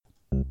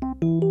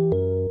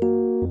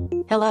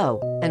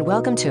Hello, and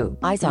welcome to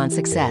Eyes on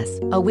Success,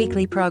 a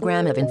weekly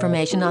program of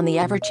information on the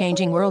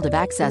ever-changing world of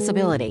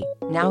accessibility.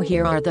 Now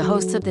here are the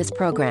hosts of this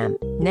program,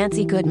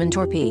 Nancy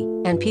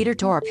Goodman-Torpey and Peter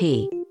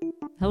Torpey.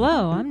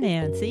 Hello, I'm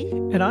Nancy.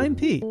 And I'm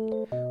Pete.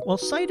 Well,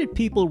 sighted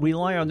people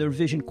rely on their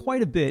vision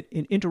quite a bit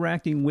in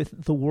interacting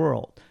with the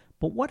world.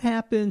 But what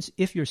happens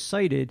if you're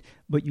sighted,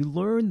 but you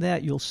learn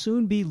that you'll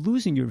soon be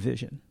losing your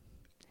vision?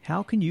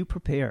 How can you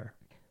prepare?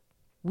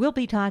 We'll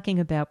be talking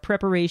about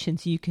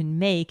preparations you can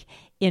make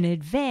in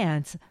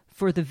advance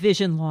for the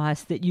vision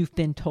loss that you've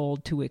been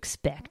told to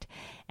expect.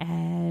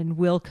 And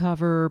we'll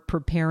cover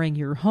preparing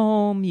your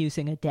home,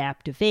 using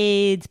adaptive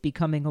aids,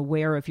 becoming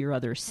aware of your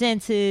other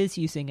senses,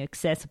 using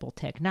accessible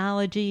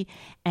technology,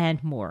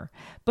 and more.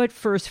 But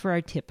first, for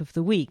our tip of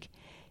the week.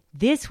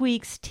 This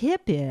week's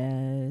tip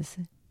is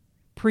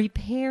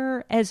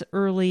prepare as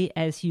early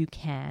as you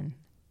can.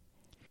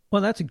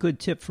 Well, that's a good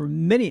tip for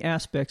many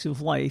aspects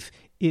of life.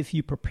 If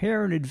you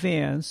prepare in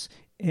advance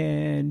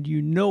and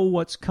you know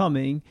what's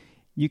coming,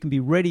 you can be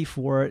ready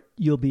for it.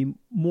 You'll be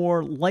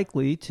more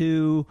likely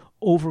to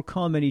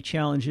overcome any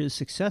challenges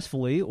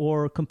successfully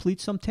or complete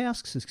some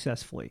tasks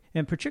successfully.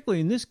 And particularly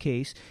in this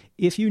case,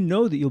 if you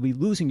know that you'll be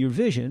losing your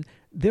vision,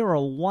 there are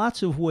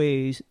lots of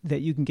ways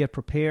that you can get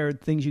prepared,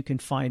 things you can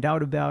find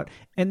out about.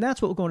 And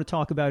that's what we're going to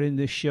talk about in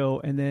this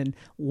show. And then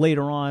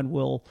later on,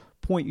 we'll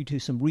point you to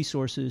some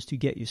resources to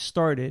get you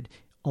started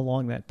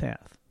along that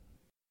path.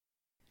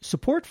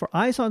 Support for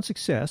Eyes on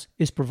Success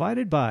is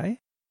provided by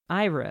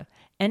Aira,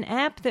 an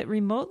app that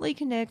remotely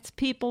connects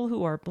people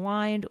who are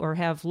blind or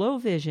have low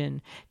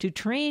vision to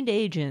trained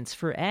agents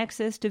for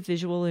access to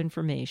visual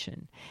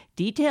information.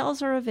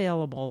 Details are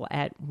available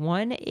at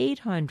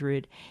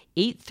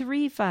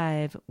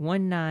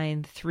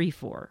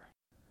 1-800-835-1934.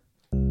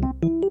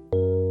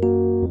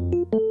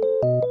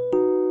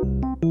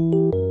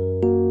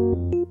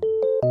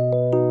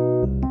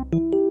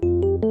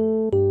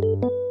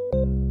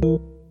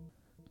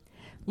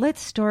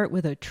 Let's start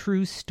with a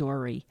true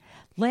story.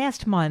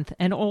 Last month,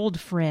 an old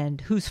friend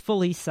who's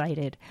fully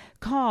sighted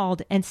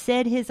called and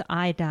said his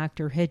eye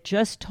doctor had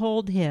just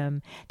told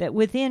him that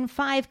within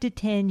 5 to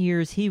 10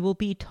 years he will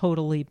be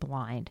totally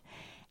blind.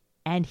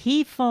 And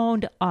he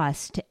phoned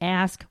us to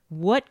ask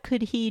what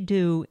could he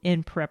do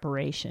in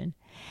preparation.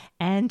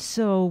 And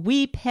so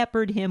we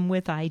peppered him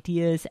with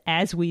ideas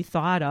as we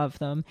thought of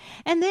them.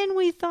 And then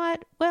we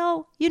thought,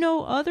 well,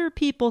 other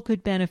people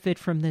could benefit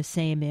from the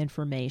same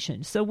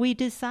information. So we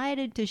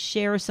decided to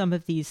share some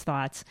of these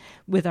thoughts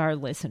with our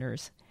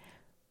listeners.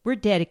 We're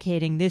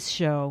dedicating this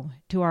show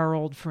to our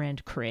old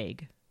friend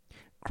Craig.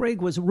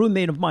 Craig was a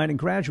roommate of mine in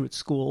graduate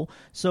school,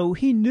 so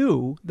he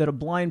knew that a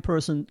blind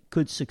person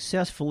could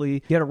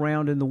successfully get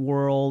around in the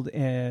world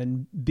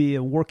and be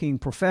a working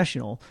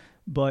professional.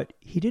 But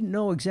he didn't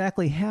know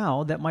exactly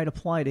how that might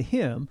apply to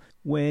him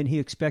when he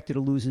expected to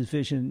lose his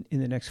vision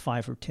in the next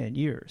 5 or 10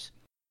 years.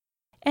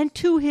 And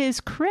to his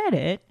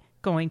credit,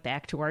 going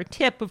back to our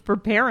tip of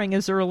preparing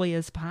as early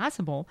as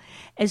possible,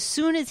 as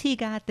soon as he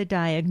got the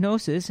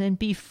diagnosis and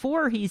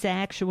before he's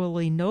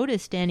actually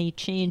noticed any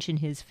change in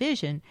his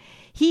vision,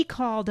 he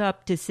called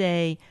up to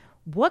say,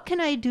 what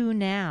can I do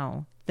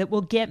now that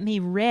will get me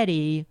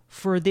ready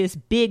for this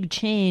big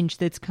change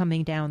that's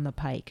coming down the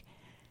pike?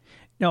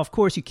 Now, of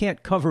course, you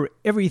can't cover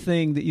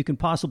everything that you can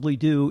possibly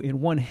do in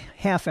one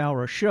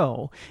half-hour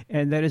show,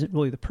 and that isn't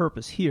really the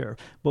purpose here.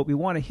 But we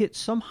want to hit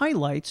some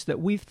highlights that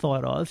we've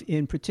thought of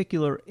in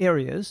particular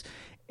areas,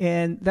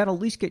 and that'll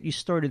at least get you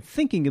started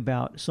thinking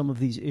about some of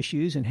these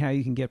issues and how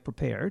you can get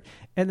prepared.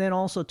 And then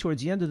also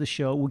towards the end of the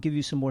show, we'll give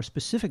you some more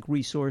specific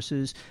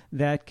resources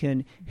that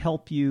can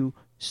help you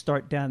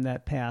start down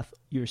that path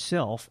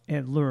yourself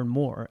and learn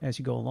more as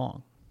you go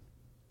along.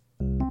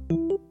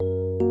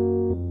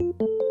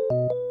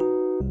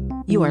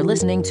 You are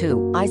listening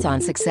to Eyes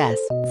on Success.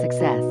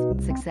 Success,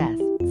 success,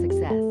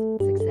 success,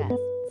 success,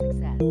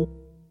 success.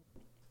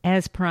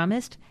 As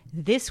promised,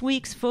 this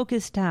week's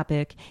focus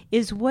topic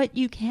is what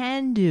you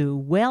can do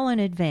well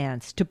in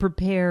advance to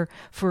prepare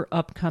for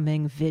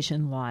upcoming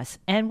vision loss.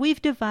 And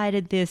we've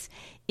divided this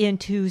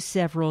into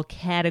several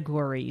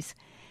categories.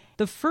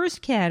 The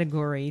first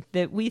category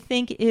that we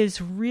think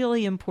is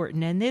really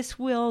important, and this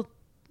will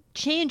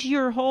change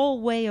your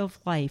whole way of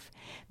life.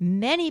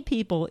 Many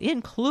people,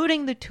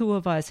 including the two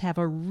of us, have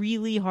a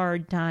really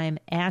hard time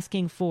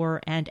asking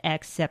for and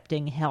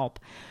accepting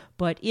help.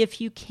 But if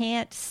you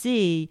can't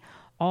see,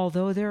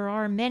 although there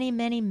are many,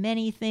 many,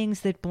 many things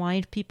that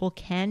blind people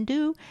can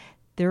do,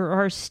 there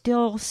are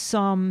still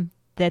some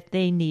that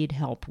they need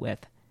help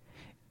with.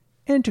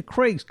 And to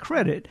Craig's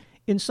credit,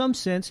 in some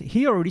sense,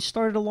 he already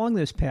started along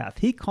this path.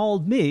 He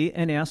called me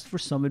and asked for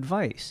some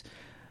advice.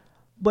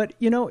 But,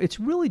 it's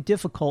really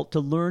difficult to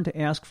learn to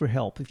ask for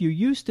help. If you're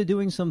used to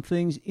doing some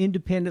things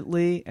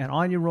independently and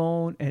on your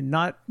own and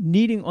not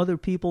needing other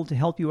people to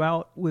help you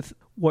out with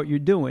what you're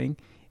doing,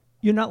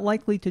 you're not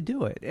likely to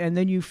do it. And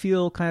then you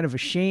feel kind of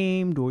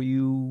ashamed, or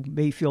you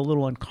may feel a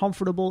little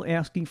uncomfortable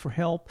asking for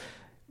help.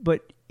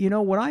 But,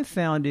 what I've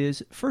found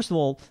is, first of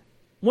all,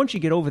 once you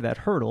get over that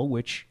hurdle,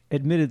 which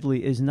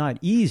admittedly is not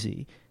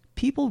easy,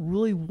 people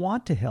really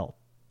want to help.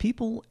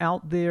 People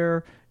out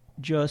there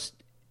just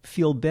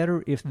feel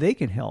better if they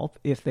can help,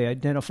 if they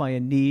identify a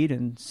need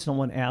and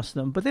someone asks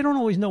them, but they don't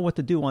always know what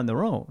to do on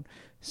their own.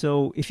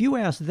 So if you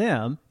ask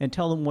them and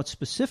tell them what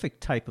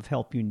specific type of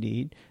help you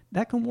need,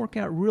 that can work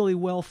out really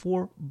well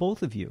for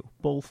both of you.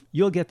 Both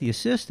you'll get the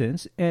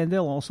assistance, and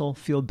they'll also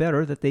feel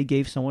better that they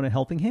gave someone a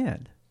helping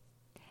hand.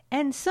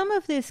 And some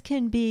of this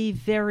can be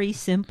very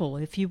simple.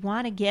 If you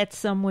want to get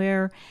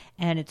somewhere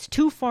and it's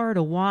too far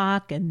to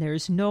walk and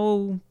there's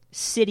no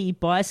city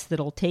bus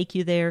that'll take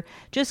you there,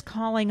 just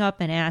calling up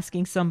and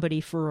asking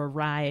somebody for a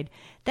ride.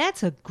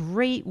 That's a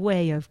great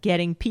way of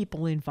getting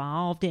people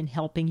involved in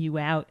helping you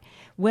out,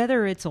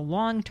 whether it's a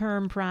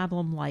long-term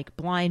problem like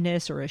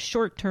blindness or a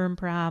short-term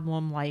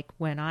problem like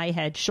when I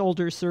had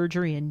shoulder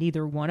surgery and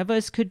neither one of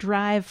us could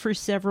drive for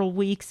several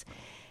weeks.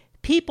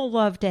 People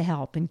love to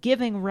help, and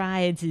giving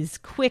rides is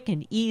quick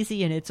and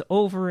easy, and it's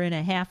over in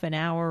a half an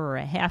hour or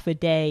a half a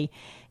day,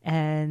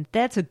 and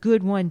that's a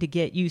good one to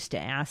get used to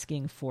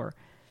asking for.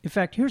 In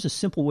fact, here's a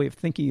simple way of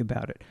thinking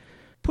about it.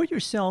 Put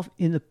yourself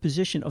in the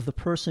position of the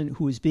person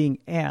who is being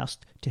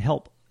asked to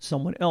help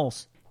someone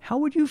else. How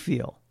would you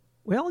feel?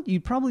 Well,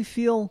 you'd probably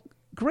feel,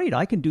 great,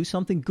 I can do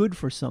something good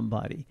for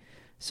somebody.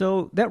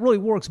 So that really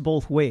works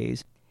both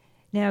ways.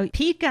 Now,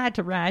 Pete got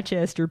to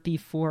Rochester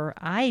before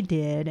I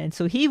did, and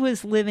so he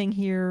was living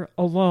here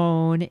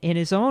alone in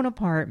his own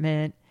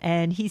apartment,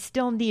 and he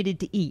still needed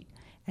to eat.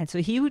 And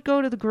so he would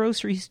go to the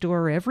grocery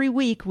store every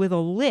week with a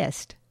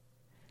list.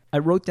 I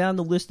wrote down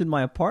the list in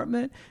my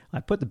apartment. I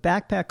put the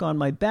backpack on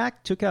my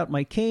back, took out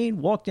my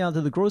cane, walked down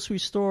to the grocery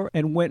store,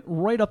 and went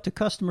right up to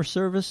customer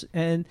service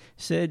and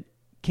said,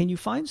 can you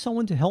find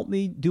someone to help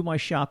me do my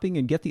shopping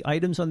and get the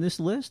items on this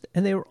list?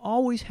 And they were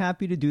always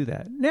happy to do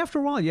that. And after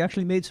a while, you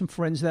actually made some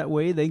friends that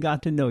way. They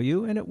got to know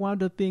you, and it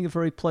wound up being a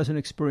very pleasant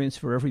experience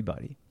for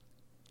everybody.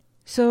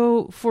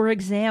 So, for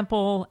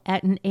example,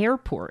 at an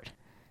airport.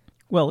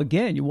 Well,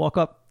 again, you walk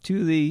up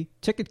to the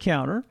ticket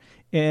counter,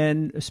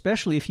 and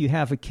especially if you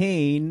have a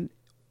cane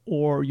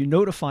or you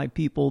notify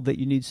people that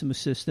you need some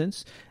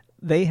assistance,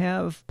 they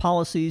have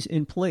policies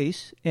in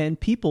place and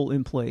people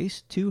in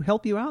place to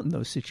help you out in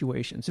those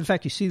situations. In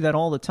fact, you see that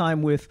all the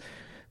time with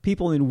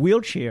people in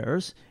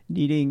wheelchairs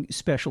needing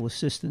special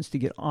assistance to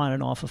get on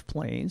and off of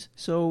planes.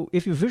 So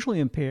if you're visually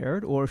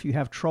impaired or if you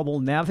have trouble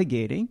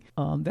navigating,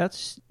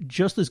 that's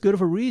just as good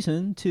of a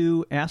reason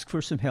to ask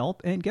for some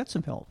help and get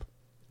some help.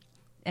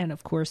 And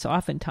of course,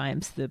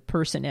 oftentimes the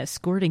person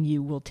escorting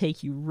you will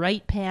take you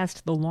right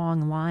past the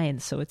long line,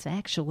 so it's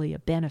actually a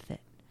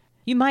benefit.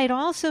 You might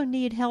also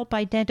need help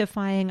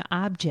identifying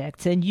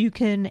objects, and you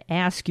can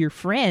ask your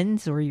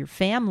friends or your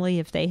family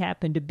if they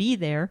happen to be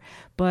there.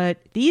 But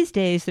these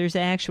days, there's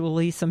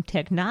actually some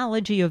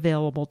technology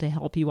available to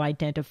help you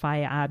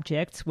identify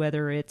objects,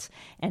 whether it's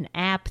an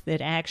app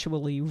that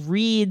actually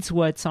reads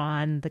what's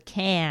on the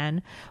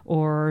can,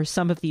 or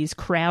some of these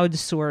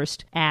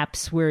crowdsourced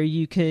apps where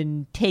you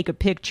can take a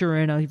picture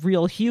and a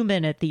real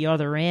human at the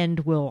other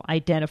end will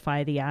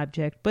identify the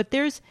object. But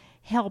there's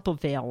help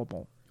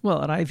available.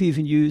 Well, and I've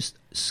even used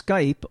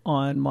Skype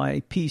on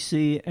my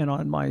PC and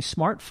on my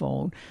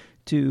smartphone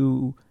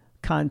to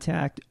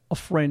contact a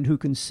friend who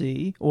can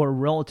see or a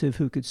relative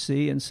who could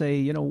see and say,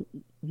 you know,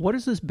 what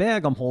is this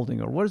bag I'm holding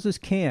or what is this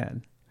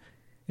can?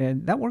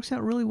 And that works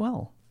out really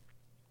well.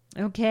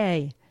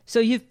 Okay, so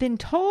you've been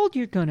told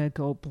you're going to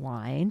go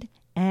blind,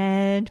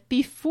 and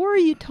before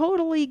you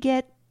totally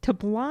get to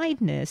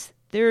blindness,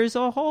 there's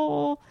a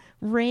whole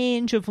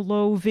range of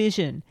low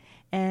vision.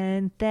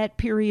 And that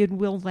period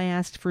will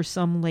last for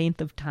some length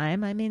of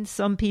time. I mean,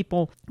 some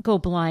people go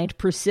blind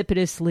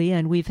precipitously,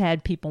 and we've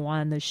had people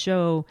on the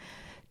show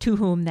to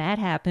whom that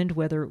happened,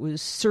 whether it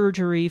was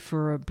surgery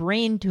for a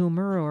brain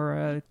tumor or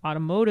an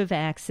automotive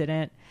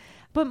accident.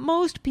 But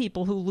most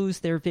people who lose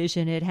their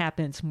vision, it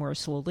happens more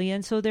slowly,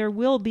 and so there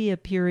will be a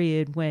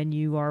period when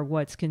you are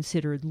what's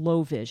considered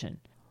low vision.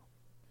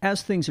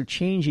 As things are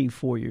changing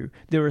for you,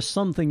 there are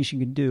some things you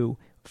can do.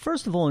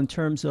 First of all, in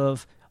terms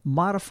of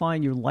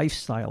modifying your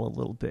lifestyle a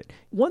little bit.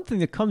 One thing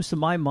that comes to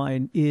my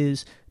mind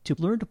is to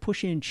learn to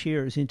push in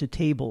chairs into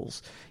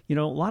tables. You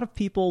know, a lot of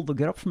people, they'll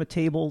get up from a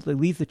table, they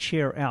leave the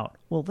chair out.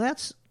 Well,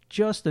 that's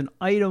just an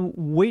item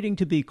waiting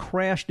to be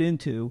crashed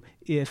into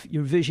if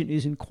your vision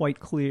isn't quite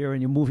clear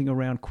and you're moving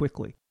around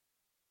quickly.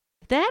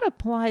 That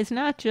applies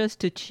not just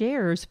to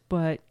chairs,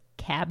 but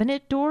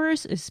cabinet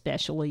doors,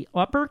 especially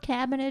upper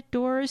cabinet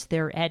doors.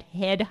 They're at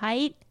head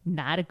height,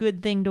 not a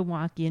good thing to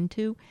walk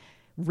into.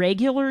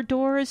 Regular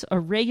doors, a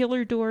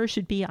regular door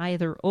should be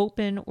either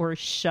open or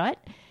shut.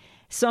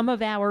 Some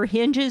of our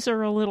hinges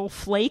are a little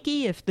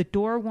flaky. If the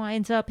door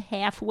winds up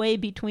halfway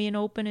between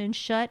open and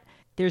shut,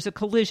 there's a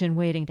collision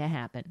waiting to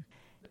happen.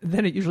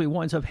 Then it usually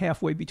winds up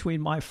halfway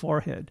between my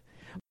forehead.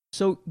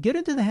 So get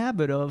into the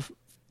habit of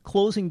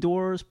closing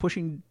doors,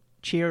 pushing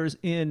chairs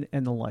in,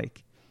 and the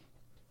like.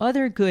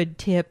 Other good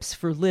tips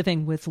for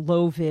living with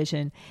low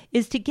vision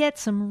is to get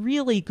some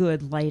really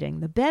good lighting.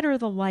 The better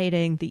the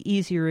lighting, the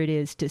easier it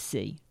is to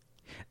see.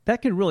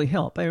 That can really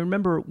help. I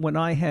remember when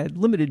I had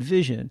limited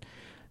vision,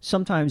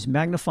 Sometimes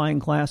magnifying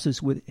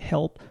glasses would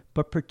help,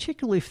 but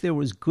particularly if there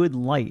was good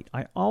light.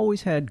 I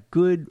always had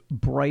good,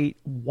 bright,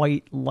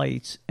 white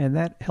lights, and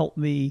that helped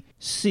me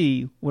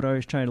see what I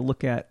was trying to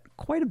look at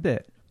quite a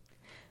bit.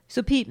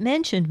 So Pete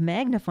mentioned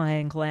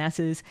magnifying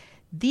glasses.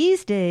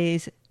 These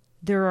days,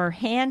 there are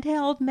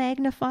handheld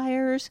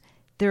magnifiers.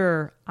 There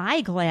are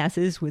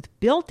eyeglasses with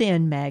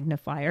built-in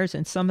magnifiers,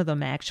 and some of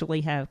them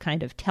actually have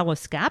kind of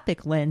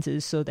telescopic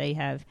lenses, so they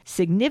have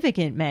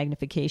significant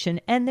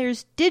magnification. And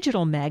there's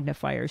digital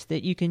magnifiers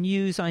that you can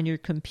use on your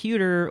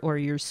computer or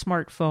your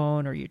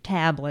smartphone or your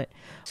tablet.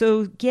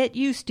 So get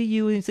used to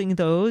using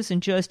those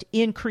and just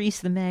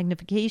increase the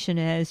magnification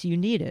as you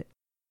need it.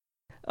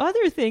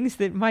 Other things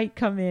that might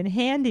come in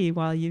handy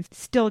while you've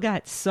still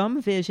got some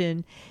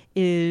vision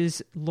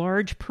is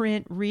large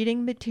print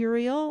reading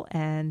material,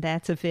 and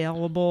that's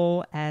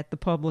available at the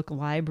public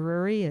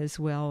library as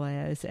well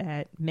as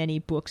at many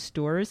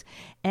bookstores.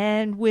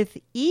 And with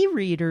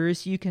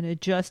e-readers, you can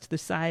adjust the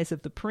size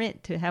of the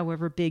print to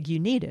however big you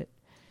need it.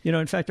 You know,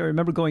 in fact, I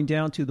remember going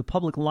down to the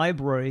public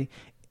library,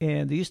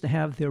 and they used to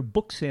have their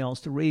book sales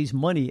to raise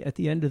money at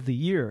the end of the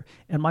year.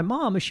 And my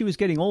mom, as she was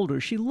getting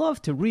older, she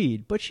loved to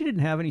read, but she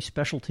didn't have any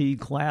specialty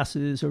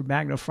glasses or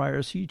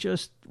magnifiers. She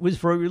just was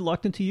very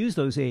reluctant to use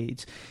those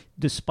aids,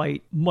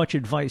 despite much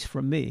advice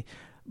from me.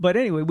 But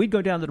anyway, we'd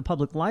go down to the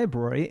public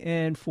library,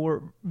 and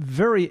for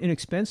very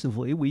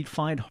inexpensively, we'd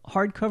find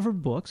hardcover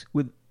books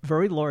with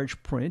very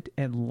large print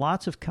and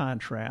lots of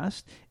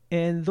contrast,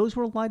 and those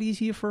were a lot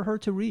easier for her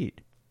to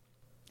read.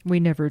 We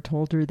never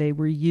told her they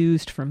were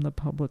used from the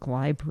public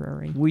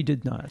library. We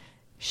did not.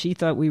 She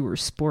thought we were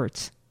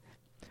sports.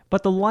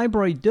 But the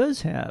library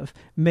does have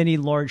many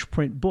large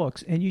print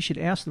books, and you should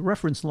ask the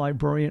reference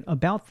librarian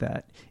about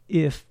that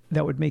if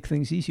that would make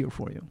things easier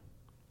for you.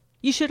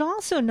 You should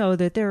also know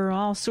that there are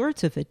all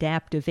sorts of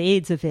adaptive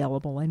aids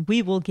available, and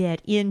we will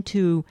get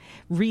into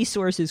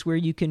resources where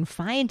you can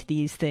find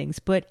these things.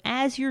 But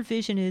as your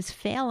vision is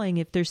failing,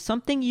 if there's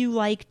something you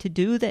like to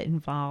do that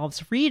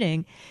involves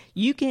reading,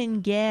 you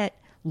can get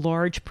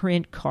large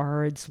print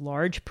cards,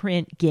 large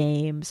print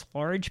games,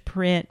 large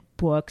print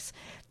books.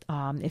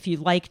 If you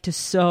like to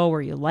sew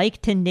or you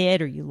like to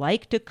knit or you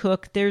like to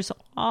cook, there's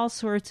all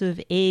sorts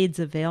of aids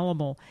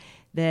available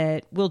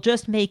that will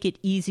just make it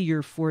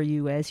easier for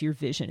you as your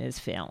vision is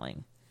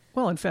failing.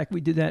 Well, in fact,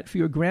 we did that for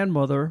your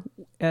grandmother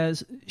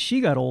as she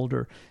got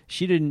older.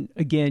 She didn't,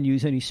 again,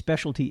 use any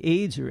specialty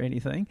aids or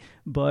anything,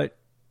 but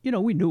you know,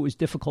 we knew it was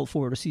difficult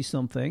for her to see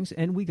some things,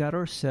 and we got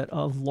her a set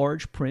of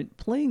large print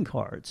playing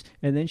cards.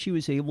 And then she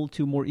was able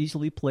to more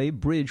easily play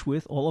bridge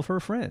with all of her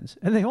friends,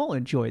 and they all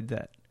enjoyed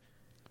that.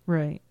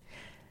 Right.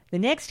 The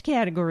next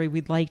category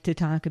we'd like to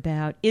talk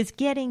about is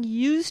getting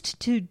used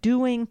to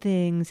doing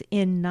things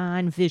in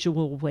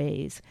non-visual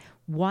ways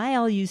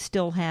while you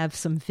still have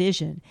some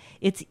vision.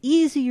 It's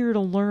easier to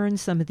learn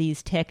some of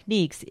these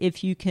techniques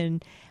if you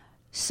can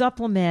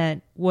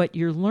supplement what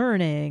you're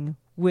learning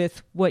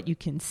with what you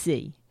can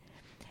see.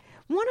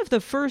 One of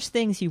the first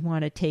things you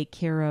want to take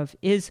care of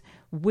is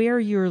where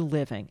you're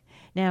living.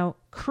 Now,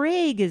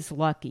 Craig is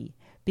lucky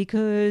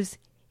because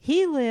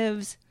he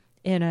lives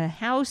in a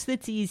house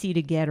that's easy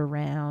to get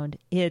around.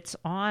 It's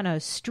on a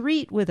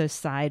street with a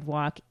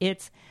sidewalk.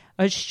 It's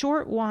a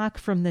short walk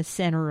from the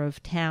center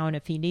of town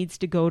if he needs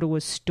to go to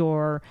a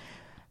store.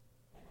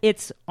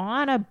 It's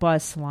on a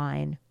bus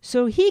line,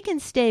 so he can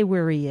stay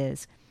where he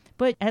is.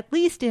 But at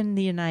least in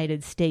the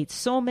United States,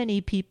 so many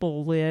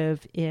people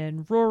live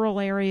in rural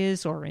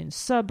areas or in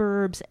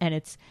suburbs, and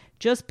it's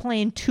just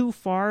plain too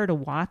far to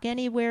walk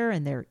anywhere,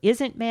 and there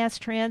isn't mass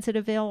transit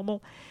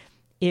available.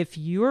 If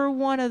you're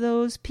one of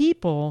those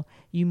people,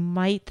 you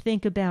might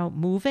think about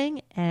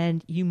moving,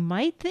 and you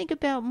might think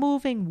about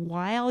moving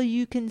while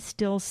you can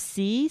still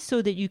see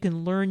so that you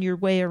can learn your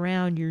way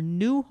around your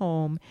new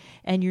home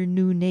and your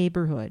new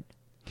neighborhood.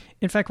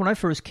 In fact, when I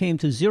first came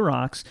to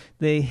Xerox,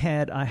 they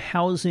had a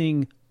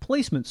housing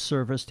placement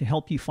service to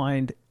help you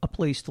find a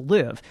place to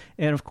live.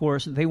 And of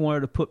course, they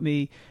wanted to put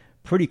me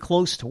pretty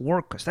close to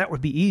work because that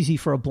would be easy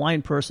for a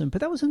blind person, but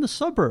that was in the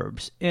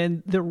suburbs,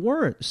 and there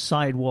weren't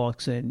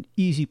sidewalks and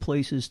easy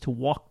places to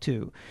walk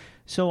to.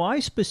 So I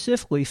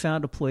specifically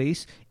found a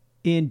place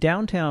in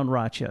downtown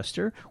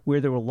Rochester where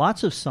there were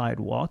lots of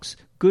sidewalks,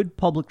 good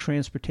public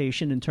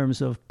transportation in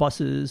terms of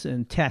buses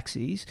and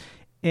taxis,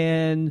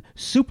 and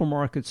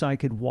supermarkets I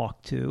could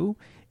walk to,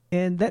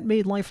 and that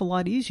made life a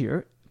lot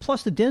easier.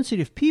 Plus, the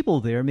density of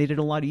people there made it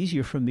a lot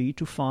easier for me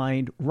to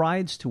find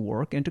rides to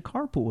work and to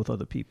carpool with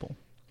other people.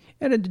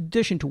 And in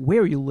addition to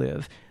where you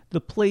live, the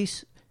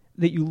place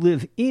that you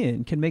live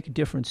in can make a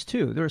difference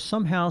too. There are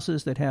some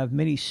houses that have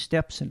many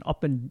steps and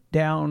up and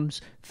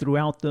downs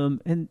throughout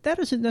them, and that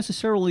isn't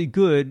necessarily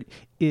good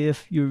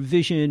if your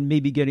vision may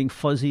be getting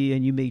fuzzy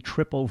and you may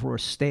trip over a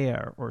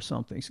stair or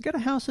something. So get a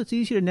house that's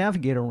easy to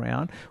navigate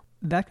around.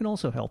 That can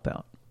also help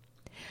out.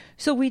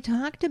 So we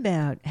talked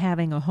about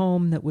having a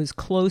home that was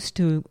close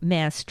to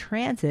mass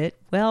transit.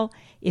 Well,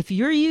 if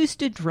you're used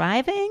to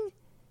driving,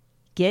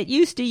 get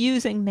used to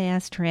using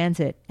mass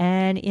transit.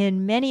 And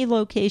in many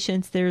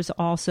locations, there's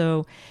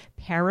also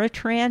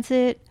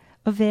paratransit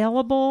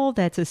available.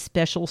 That's a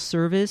special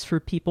service for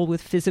people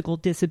with physical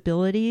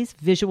disabilities.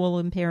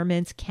 Visual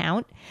impairments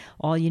count.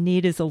 All you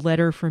need is a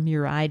letter from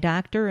your eye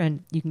doctor,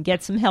 and you can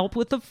get some help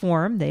with the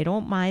form. They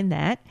don't mind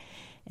that.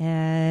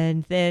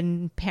 And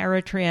then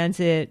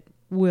paratransit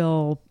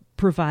will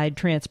provide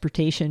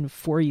transportation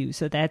for you.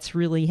 So that's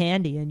really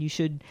handy, and you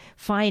should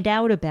find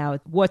out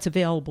about what's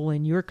available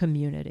in your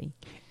community.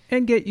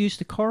 And get used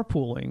to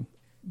carpooling.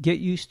 Get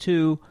used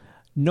to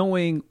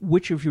knowing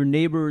which of your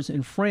neighbors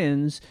and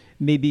friends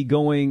may be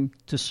going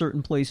to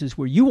certain places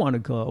where you want to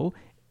go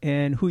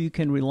and who you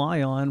can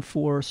rely on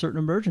for certain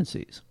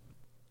emergencies.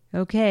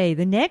 Okay,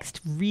 the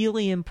next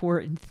really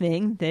important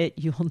thing that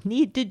you'll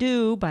need to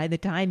do by the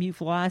time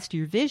you've lost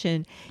your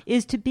vision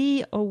is to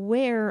be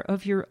aware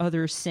of your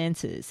other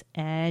senses.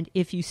 And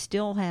if you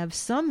still have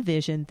some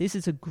vision, this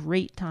is a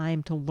great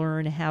time to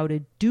learn how to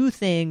do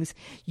things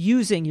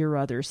using your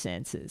other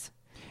senses.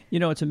 You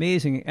know, it's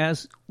amazing.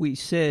 As we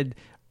said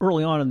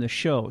early on in the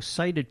show,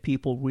 sighted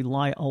people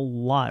rely a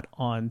lot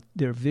on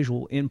their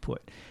visual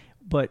input.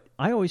 But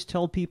I always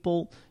tell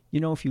people, you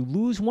know, if you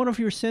lose one of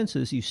your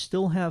senses, you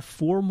still have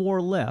 4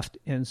 more left.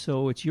 And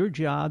so it's your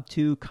job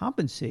to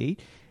compensate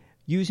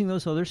using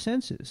those other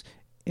senses.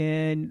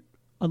 And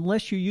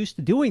unless you're used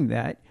to doing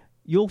that,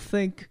 you'll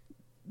think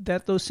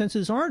that those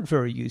senses aren't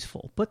very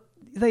useful. But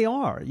they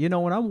are. You know,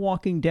 when I'm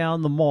walking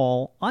down the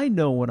mall, I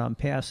know when I'm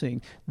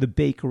passing the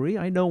bakery.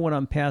 I know when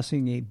I'm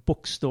passing a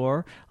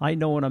bookstore. I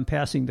know when I'm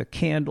passing the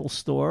candle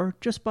store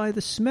just by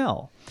the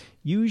smell.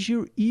 Use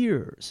your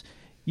ears.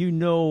 You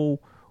know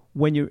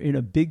when you're in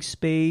a big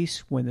space,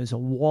 when there's a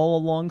wall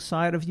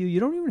alongside of you, you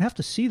don't even have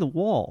to see the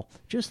wall.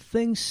 Just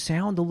things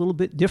sound a little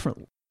bit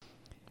differently.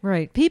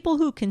 Right. People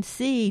who can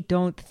see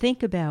don't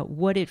think about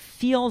what it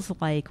feels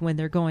like when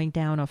they're going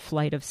down a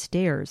flight of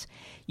stairs.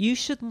 You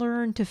should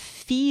learn to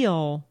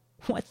feel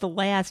what the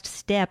last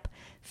step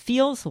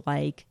feels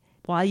like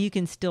while you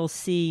can still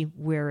see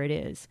where it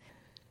is.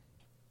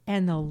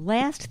 And the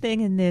last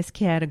thing in this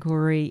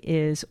category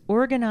is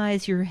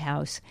organize your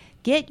house.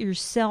 Get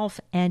yourself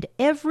and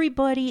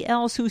everybody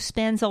else who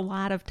spends a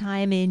lot of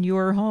time in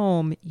your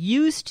home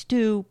used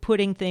to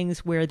putting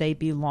things where they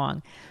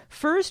belong.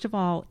 First of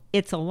all,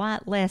 it's a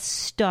lot less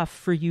stuff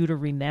for you to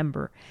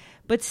remember.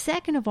 But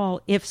second of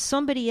all, if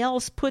somebody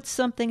else puts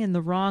something in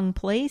the wrong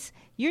place,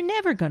 you're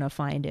never going to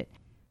find it.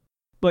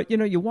 But, you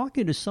know, you walk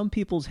into some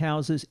people's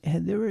houses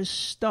and there is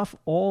stuff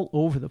all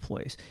over the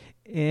place.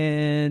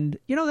 And,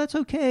 you know, that's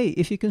okay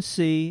if you can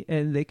see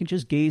and they can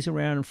just gaze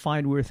around and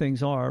find where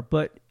things are.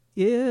 But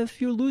if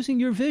you're losing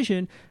your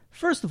vision,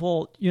 first of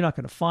all, you're not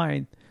going to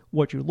find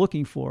what you're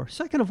looking for.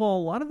 Second of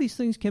all, a lot of these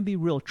things can be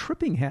real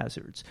tripping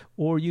hazards,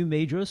 or you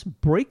may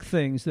just break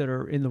things that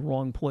are in the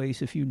wrong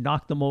place if you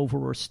knock them over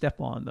or step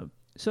on them.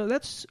 So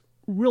that's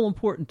real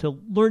important to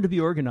learn to be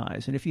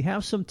organized. And if you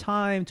have some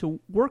time to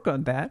work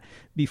on that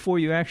before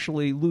you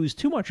actually lose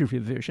too much of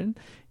your vision,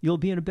 you'll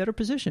be in a better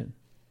position.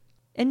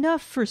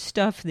 Enough for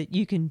stuff that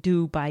you can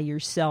do by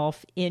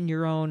yourself in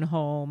your own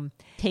home,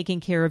 taking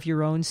care of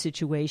your own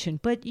situation.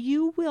 But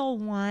you will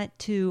want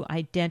to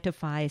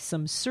identify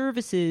some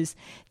services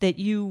that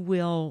you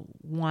will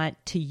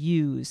want to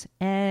use.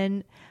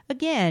 And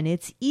again,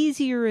 it's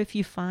easier if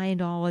you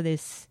find all of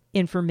this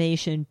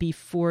information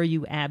before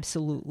you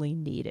absolutely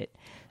need it.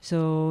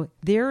 So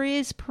there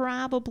is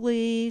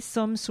probably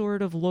some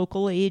sort of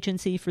local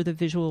agency for the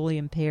visually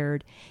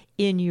impaired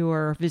in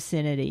your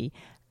vicinity.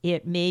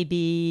 It may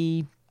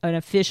be an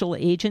official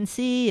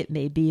agency, it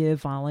may be a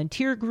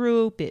volunteer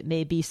group, it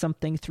may be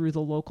something through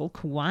the local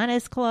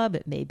Kiwanis Club,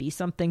 it may be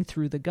something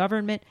through the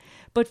government,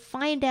 but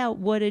find out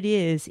what it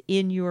is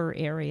in your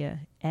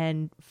area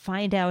and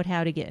find out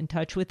how to get in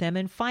touch with them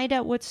and find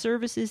out what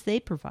services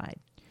they provide.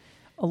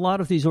 A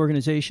lot of these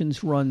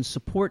organizations run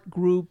support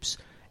groups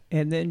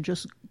and then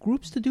just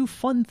groups to do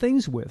fun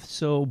things with.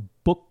 So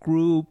book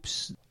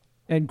groups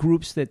and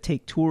groups that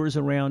take tours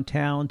around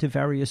town to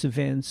various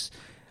events.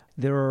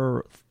 There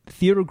are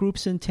theater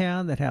groups in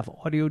town that have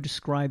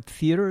audio-described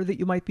theater that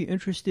you might be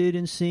interested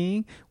in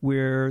seeing,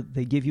 where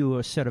they give you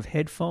a set of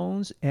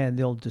headphones and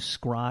they'll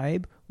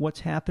describe what's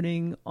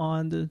happening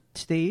on the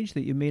stage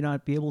that you may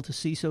not be able to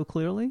see so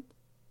clearly.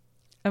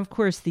 Of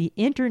course, the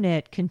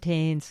internet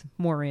contains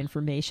more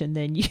information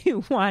than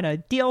you want to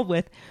deal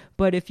with,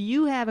 but if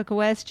you have a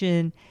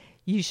question,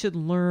 you should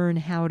learn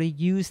how to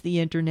use the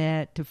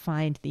internet to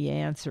find the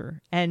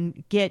answer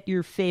and get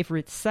your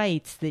favorite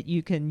sites that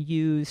you can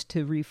use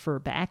to refer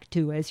back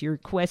to as your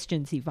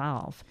questions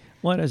evolve.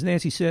 Well, as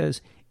Nancy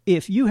says,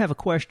 if you have a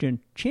question,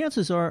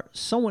 chances are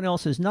someone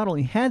else has not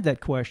only had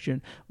that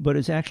question, but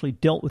has actually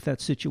dealt with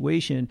that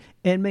situation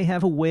and may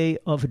have a way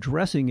of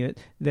addressing it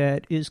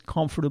that is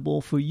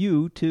comfortable for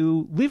you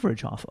to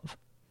leverage off of.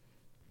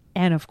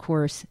 And of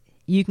course,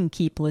 you can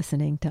keep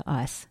listening to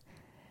us.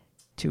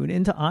 Tune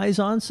into Eyes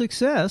on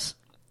Success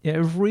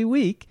every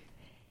week.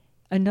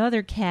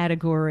 Another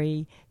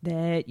category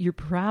that you're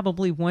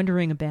probably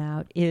wondering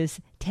about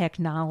is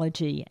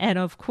technology. And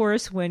of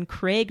course, when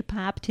Craig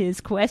popped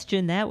his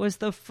question, that was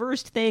the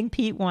first thing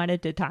Pete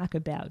wanted to talk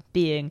about,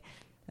 being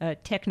a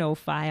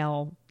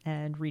technophile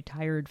and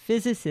retired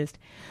physicist.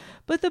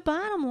 But the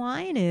bottom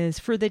line is,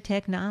 for the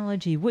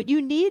technology, what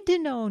you need to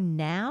know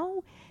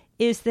now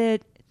is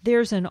that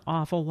there's an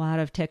awful lot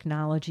of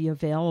technology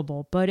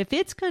available. But if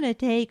it's going to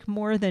take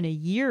more than a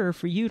year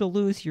for you to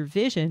lose your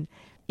vision,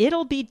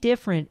 it'll be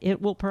different.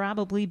 It will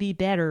probably be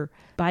better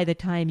by the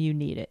time you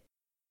need it.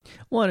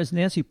 Well, and as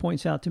Nancy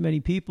points out to many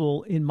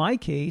people, in my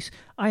case,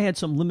 I had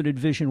some limited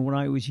vision when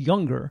I was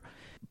younger.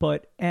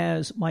 But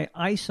as my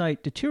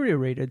eyesight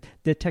deteriorated,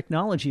 the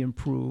technology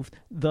improved,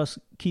 thus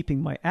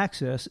keeping my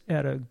access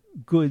at a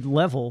good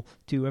level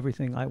to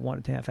everything I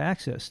wanted to have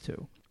access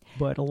to.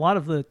 But a lot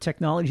of the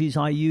technologies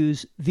I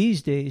use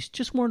these days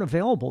just weren't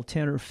available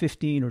 10 or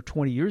 15 or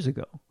 20 years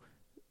ago.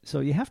 So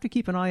you have to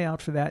keep an eye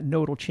out for that and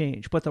know it'll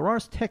change. But there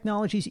are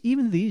technologies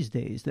even these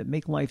days that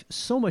make life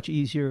so much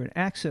easier and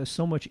access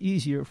so much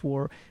easier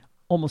for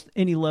almost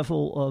any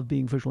level of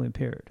being visually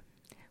impaired.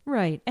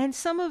 Right. And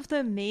some of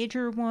the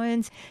major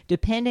ones,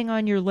 depending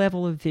on your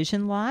level of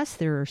vision loss,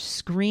 there are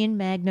screen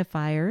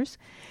magnifiers,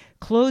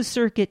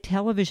 closed-circuit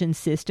television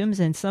systems,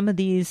 and some of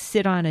these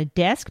sit on a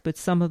desk, but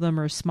some of them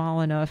are small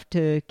enough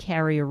to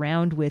carry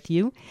around with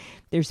you.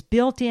 There's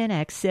built-in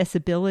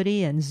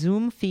accessibility and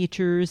zoom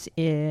features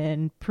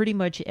in pretty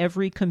much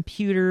every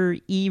computer,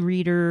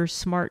 e-reader,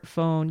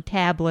 smartphone,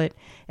 tablet,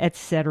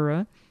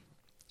 etc.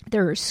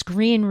 There are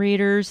screen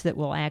readers that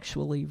will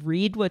actually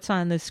read what's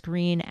on the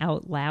screen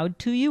out loud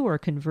to you or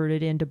convert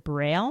it into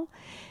Braille.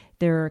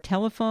 There are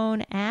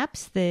telephone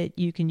apps that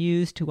you can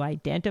use to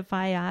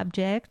identify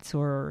objects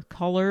or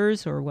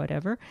colors or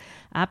whatever.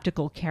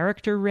 Optical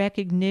character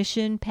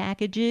recognition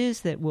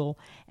packages that will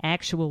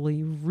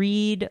actually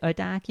read a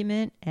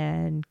document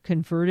and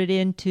convert it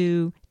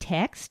into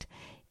text.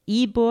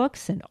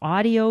 E-books and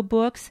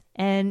audiobooks.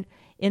 And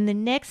in the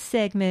next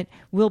segment,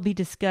 we'll be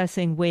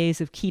discussing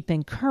ways of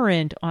keeping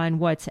current on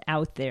what's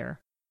out there.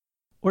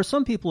 Or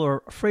some people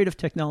are afraid of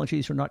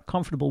technologies or not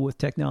comfortable with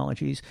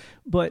technologies,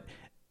 but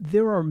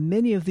there are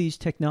many of these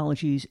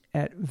technologies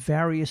at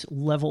various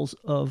levels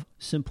of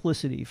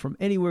simplicity, from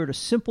anywhere to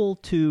simple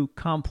to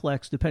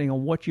complex, depending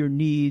on what your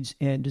needs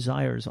and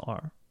desires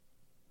are.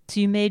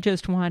 So you may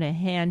just want a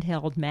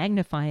handheld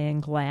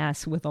magnifying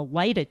glass with a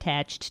light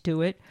attached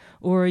to it,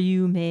 or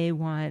you may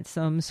want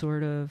some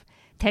sort of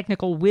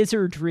technical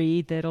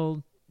wizardry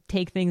that'll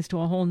take things to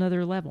a whole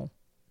nother level.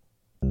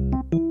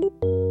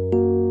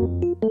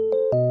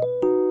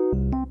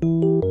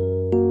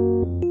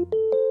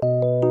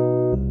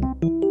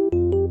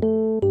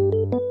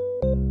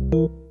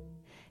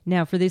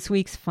 Now, for this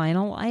week's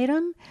final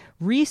item,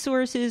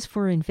 resources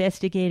for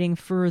investigating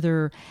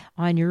further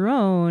on your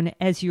own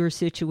as your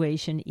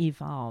situation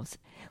evolves.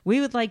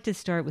 We would like to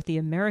start with the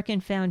American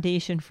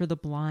Foundation for the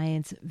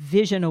Blind's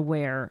Vision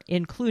Aware,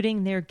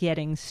 including their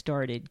Getting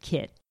Started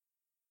kit.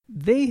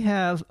 They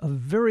have a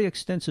very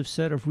extensive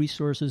set of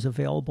resources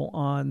available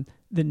on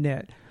the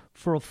net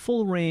for a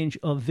full range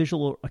of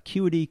visual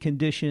acuity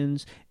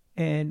conditions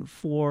and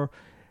for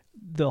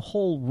the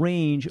whole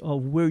range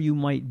of where you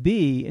might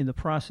be in the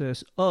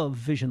process of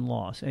vision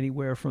loss,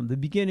 anywhere from the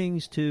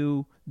beginnings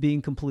to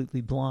being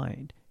completely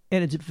blind.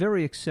 And it's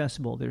very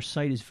accessible. Their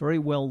site is very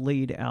well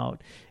laid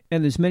out,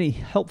 and there's many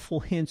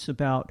helpful hints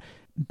about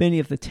many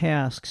of the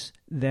tasks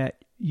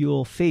that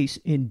you'll face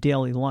in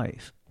daily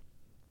life.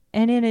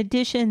 And in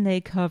addition,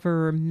 they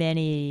cover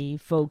many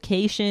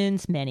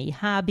vocations, many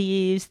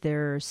hobbies.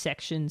 There are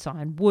sections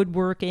on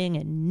woodworking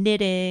and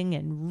knitting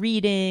and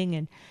reading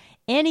and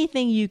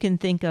anything you can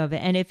think of.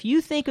 And if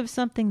you think of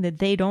something that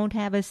they don't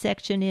have a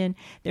section in,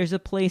 there's a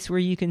place where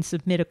you can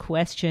submit a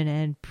question,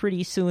 and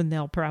pretty soon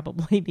they'll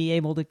probably be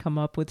able to come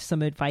up with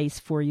some advice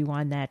for you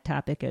on that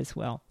topic as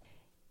well.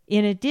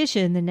 In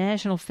addition, the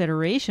National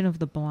Federation of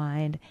the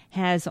Blind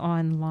has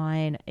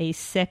online a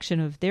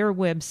section of their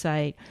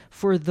website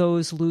for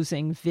those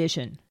losing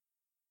vision.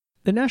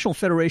 The National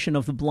Federation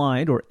of the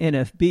Blind, or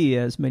NFB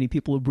as many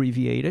people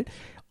abbreviate it,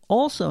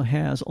 also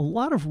has a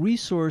lot of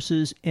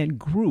resources and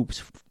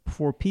groups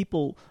for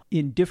people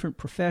in different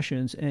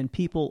professions and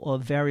people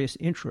of various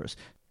interests.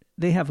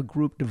 They have a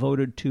group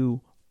devoted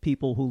to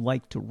people who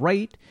like to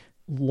write,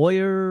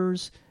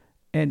 lawyers,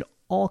 and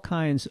all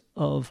kinds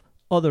of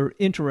other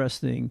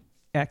interesting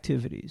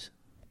activities.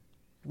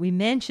 We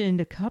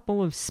mentioned a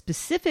couple of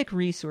specific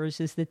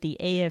resources that the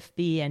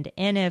AFB and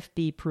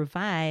NFB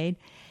provide.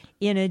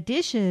 In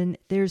addition,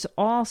 there's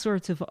all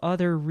sorts of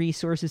other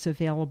resources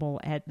available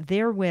at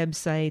their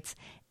websites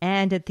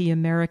and at the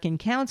American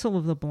Council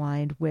of the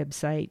Blind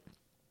website.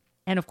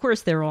 And of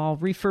course, they're all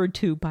referred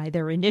to by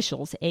their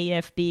initials,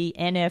 AFB,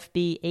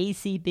 NFB,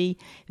 ACB.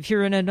 If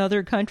you're in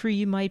another country,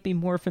 you might be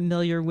more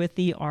familiar with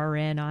the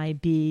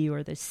RNIB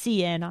or the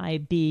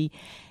CNIB.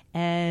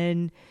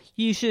 And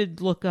you should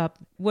look up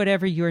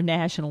whatever your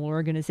national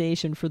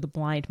organization for the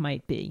blind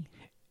might be.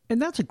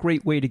 And that's a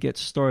great way to get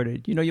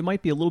started. You know, you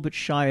might be a little bit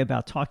shy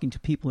about talking to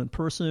people in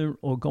person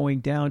or going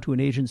down to an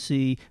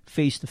agency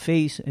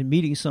face-to-face and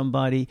meeting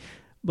somebody,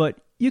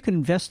 but you can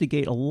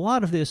investigate a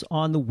lot of this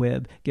on the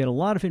web, get a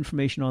lot of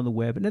information on the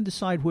web, and then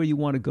decide where you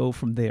want to go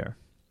from there.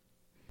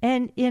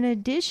 And in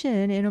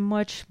addition, in a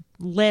much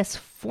less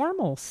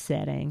formal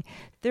setting,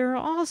 there are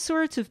all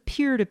sorts of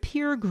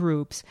peer-to-peer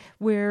groups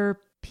where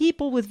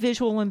people with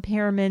visual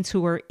impairments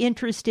who are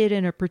interested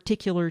in a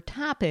particular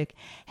topic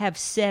have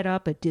set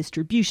up a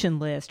distribution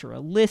list or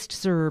a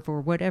listserv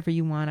or whatever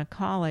you want to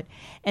call it,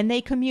 and they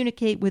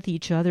communicate with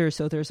each other.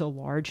 So there's a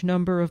large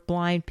number of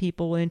blind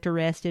people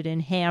interested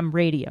in ham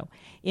radio,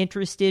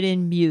 interested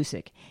in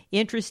music,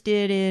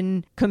 interested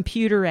in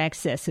computer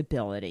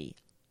accessibility,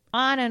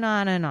 on and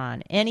on and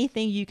on.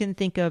 Anything you can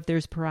think of,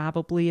 there's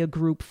probably a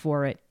group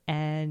for it,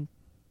 and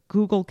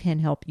Google can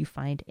help you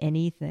find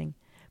anything.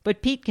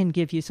 But Pete can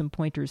give you some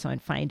pointers on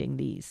finding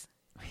these.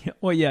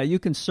 Well, yeah, you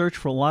can search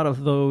for a lot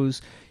of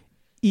those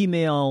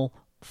email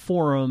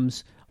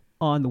forums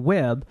on the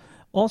web.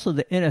 Also,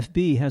 the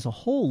NFB has a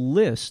whole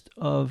list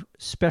of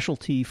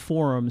specialty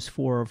forums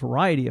for a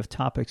variety of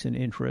topics and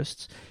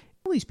interests.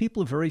 All these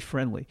people are very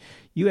friendly.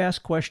 You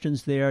ask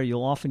questions there,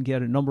 you'll often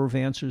get a number of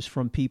answers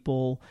from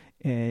people,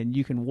 and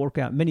you can work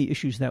out many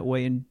issues that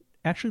way and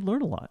actually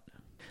learn a lot.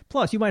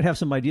 Plus, you might have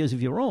some ideas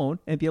of your own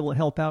and be able to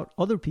help out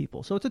other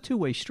people. So it's a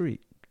two-way street.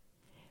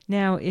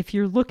 Now, if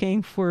you're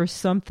looking for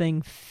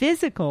something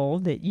physical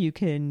that you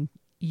can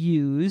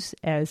use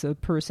as a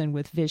person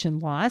with vision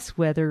loss,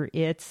 whether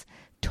it's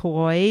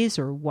toys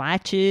or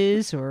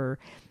watches or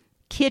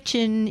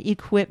kitchen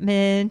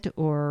equipment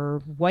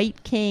or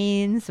white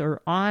canes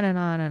or on and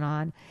on and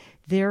on,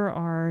 there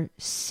are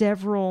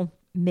several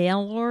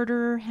mail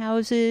order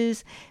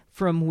houses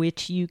from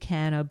which you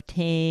can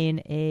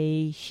obtain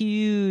a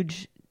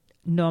huge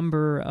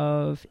number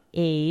of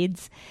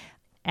aids.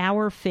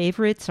 Our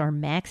favorites are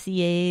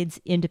Maxi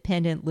Aids,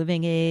 Independent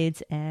Living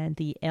Aids, and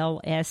the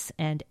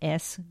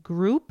LS&S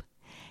group,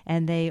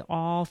 and they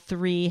all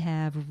three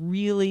have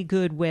really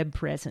good web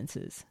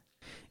presences.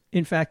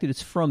 In fact,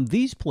 it's from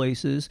these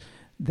places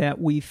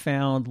that we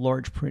found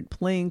large print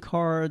playing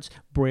cards,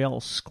 Braille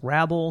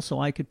Scrabble so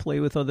I could play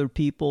with other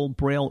people,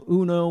 Braille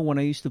Uno when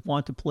I used to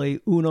want to play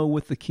Uno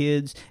with the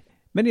kids,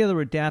 many other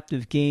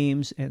adaptive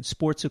games and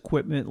sports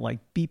equipment like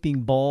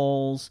beeping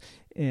balls,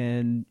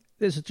 and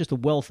there's just a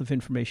wealth of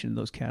information in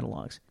those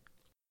catalogs.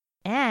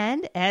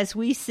 And as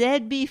we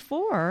said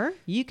before,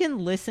 you can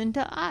listen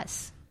to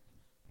us.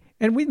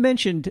 And we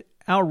mentioned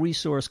our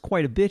resource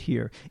quite a bit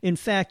here. In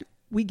fact,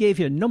 we gave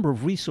you a number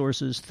of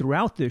resources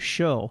throughout this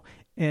show.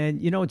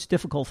 And, it's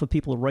difficult for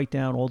people to write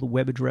down all the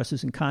web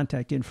addresses and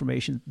contact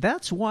information.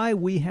 That's why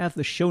we have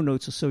the show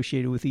notes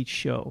associated with each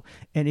show.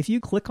 And if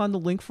you click on the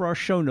link for our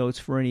show notes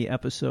for any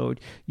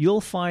episode,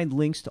 you'll find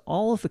links to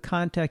all of the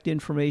contact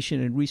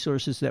information and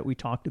resources that we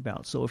talked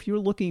about. So if you're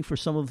looking for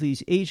some of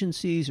these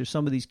agencies or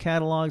some of these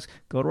catalogs,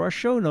 go to our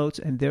show notes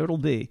and there it'll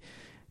be.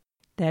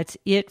 That's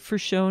it for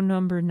show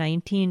number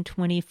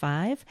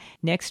 1925.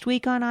 Next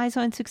week on Eyes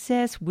on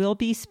Success, we'll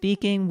be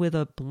speaking with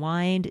a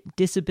blind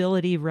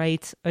disability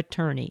rights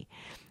attorney.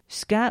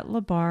 Scott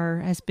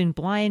Labar has been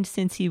blind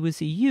since he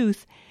was a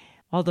youth,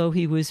 although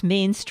he was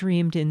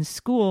mainstreamed in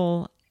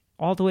school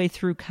all the way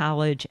through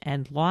college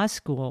and law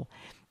school.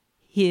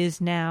 He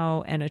is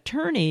now an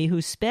attorney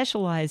who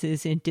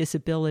specializes in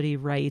disability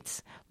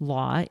rights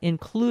law,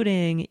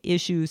 including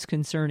issues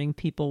concerning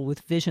people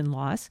with vision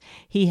loss.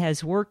 He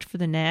has worked for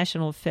the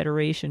National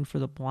Federation for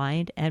the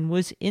Blind and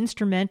was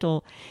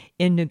instrumental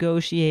in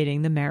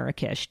negotiating the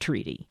Marrakesh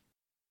Treaty.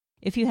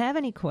 If you have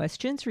any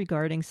questions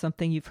regarding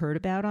something you've heard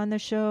about on the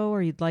show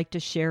or you'd like to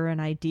share an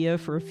idea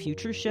for a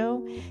future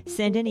show,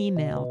 send an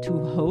email to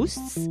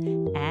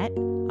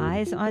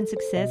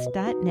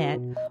hosts@eyesonsuccess.net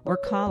or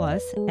call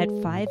us at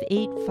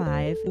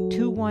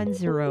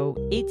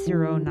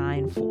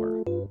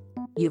 585-210-8094.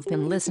 You've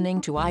been listening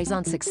to Eyes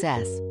on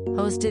Success,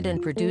 hosted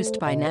and produced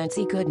by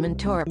Nancy Goodman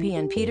Torpy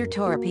and Peter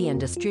Torpy and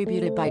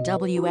distributed by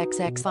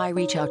WXXI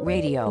Reach Out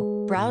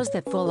Radio. Browse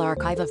the full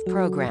archive of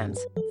programs,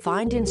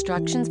 find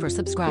instructions for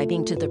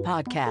subscribing to the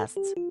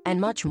podcasts,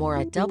 and much more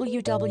at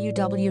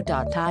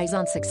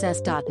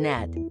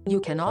www.eyesonsuccess.net.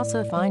 You can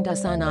also find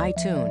us on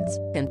iTunes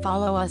and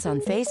follow us on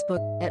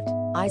Facebook at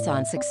Eyes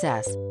on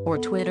Success or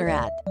Twitter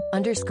at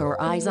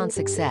 _Eyes on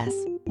Success.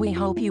 We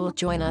hope you will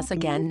join us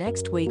again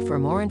next week for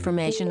more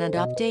information and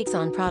updates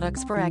on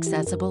products for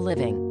accessible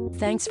living.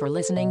 Thanks for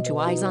listening to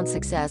Eyes on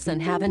Success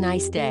and have a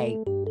nice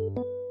day.